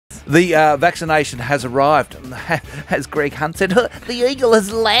The vaccination has arrived. As Greg Hunt said, the eagle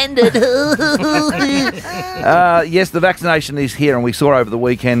has landed. Yes, the vaccination is here, and we saw over the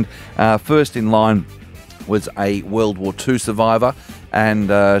weekend, first in line was a World War II survivor,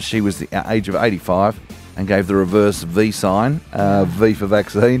 and she was the age of 85 and gave the reverse V sign, V for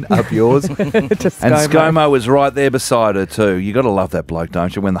vaccine, up yours. And ScoMo was right there beside her too. You got to love that bloke,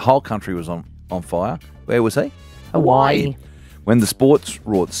 don't you? When the whole country was on fire, where was he? Hawaii. When the sports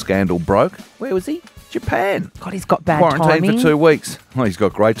rorts scandal broke, where was he? Japan. God, he's got bad Quarantined timing. for 2 weeks. Well, he's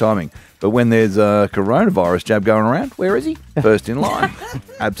got great timing. But when there's a coronavirus jab going around, where is he? First in line.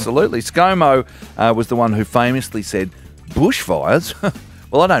 Absolutely. ScoMo was the one who famously said, bushfires?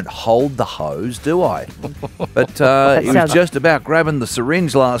 Well, I don't hold the hose, do I? But he was just about grabbing the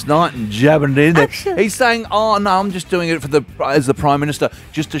syringe last night and jabbing it in there. He's saying, oh, no, I'm just doing it as the Prime Minister,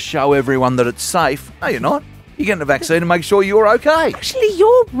 just to show everyone that it's safe. No, you're not. You're getting the vaccine and make sure you're okay. Actually,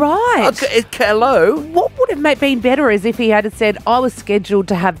 you're right. Hello. What would have been better is if he had said, I was scheduled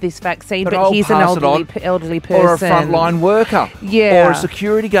to have this vaccine, but he's an elderly person. Or a frontline worker. Yeah. Or a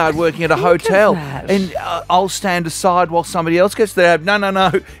security guard working at a hotel. And I'll stand aside while somebody else gets there. No.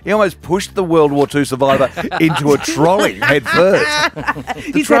 He almost pushed the World War II survivor into a trolley head first.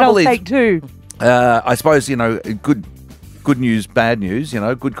 He said, I'll take two. I suppose, good news, bad news,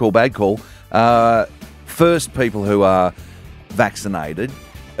 good call, bad call. First, people who are vaccinated,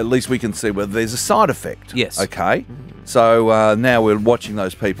 at least we can see whether there's a side effect. Yes. Okay? So now we're watching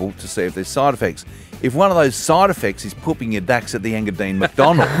those people to see if there's side effects. If one of those side effects is pooping your dacks at the Engadine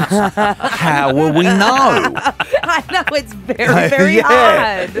McDonald's, how will we know? I know, it's very, very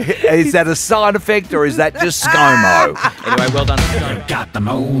hard. Is that a side effect or is that just ScoMo? Anyway, well done. Got the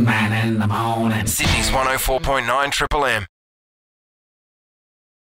Moonman in the morning. Sydney's 104.9 Triple M.